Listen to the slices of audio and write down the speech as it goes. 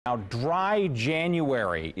Now, dry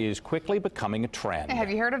January is quickly becoming a trend. Have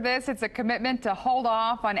you heard of this? It's a commitment to hold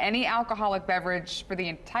off on any alcoholic beverage for the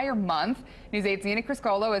entire month. News 8's Nina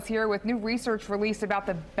Criscolo is here with new research released about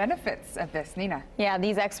the benefits of this. Nina. Yeah,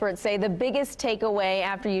 these experts say the biggest takeaway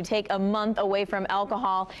after you take a month away from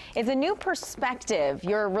alcohol is a new perspective.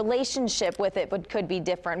 Your relationship with it could be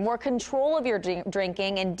different, more control of your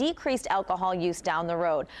drinking, and decreased alcohol use down the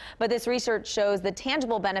road. But this research shows the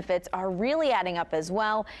tangible benefits are really adding up as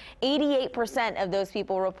well. 88% of those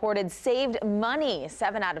people reported saved money.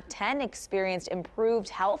 7 out of 10 experienced improved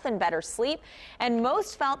health and better sleep. And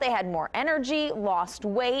most felt they had more energy, lost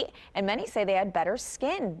weight, and many say they had better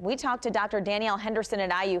skin. We talked to Dr. Danielle Henderson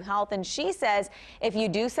at IU Health, and she says if you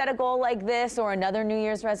do set a goal like this or another New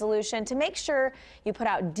Year's resolution, to make sure you put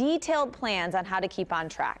out detailed plans on how to keep on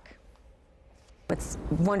track. It's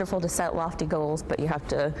wonderful to set lofty goals, but you have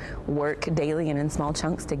to work daily and in small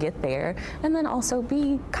chunks to get there. And then also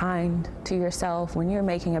be kind to yourself. When you're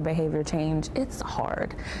making a behavior change, it's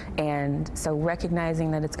hard. And so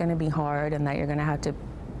recognizing that it's going to be hard and that you're going to have to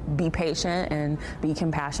be patient and be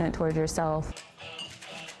compassionate toward yourself.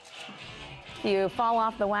 If you fall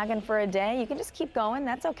off the wagon for a day, you can just keep going.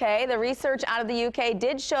 That's okay. The research out of the UK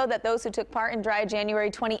did show that those who took part in Dry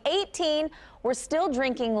January 2018 were still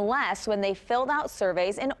drinking less when they filled out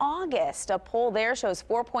surveys in August. A poll there shows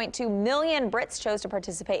 4.2 million Brits chose to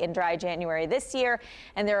participate in Dry January this year,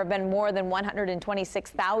 and there have been more than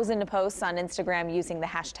 126,000 posts on Instagram using the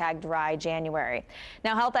hashtag Dry January.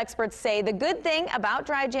 Now, health experts say the good thing about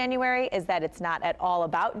Dry January is that it's not at all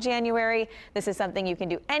about January. This is something you can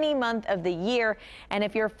do any month of the year, and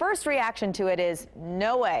if your first reaction to it is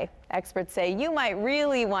no way, experts say you might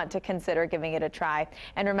really want to consider giving it a try.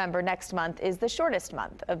 And remember, next month is the shortest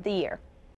month of the year.